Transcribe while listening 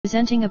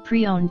Presenting a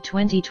pre-owned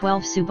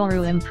 2012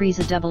 Subaru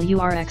Impreza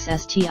WRX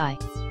STI.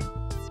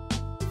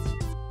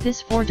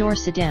 This four-door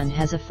sedan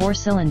has a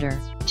four-cylinder,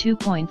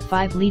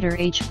 2.5-liter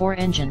H4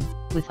 engine,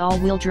 with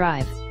all-wheel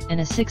drive, and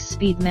a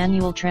 6-speed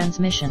manual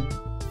transmission.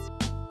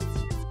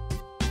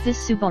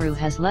 This Subaru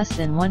has less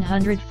than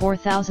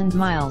 104,000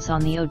 miles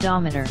on the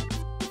odometer.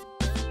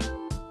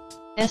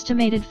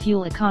 Estimated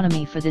fuel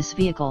economy for this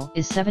vehicle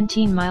is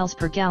 17 miles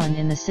per gallon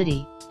in the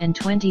city, and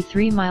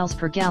 23 miles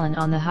per gallon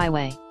on the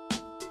highway.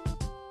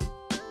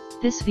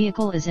 This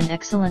vehicle is in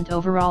excellent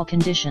overall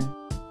condition.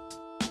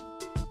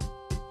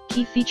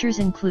 Key features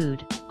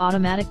include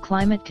automatic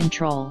climate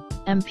control,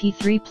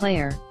 MP3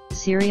 player,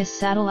 Sirius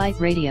satellite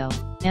radio,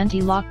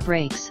 anti-lock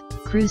brakes,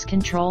 cruise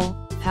control,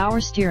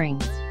 power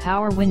steering,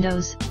 power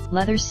windows,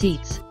 leather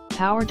seats,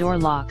 power door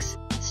locks,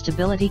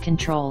 stability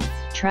control,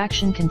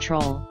 traction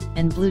control,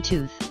 and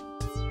Bluetooth.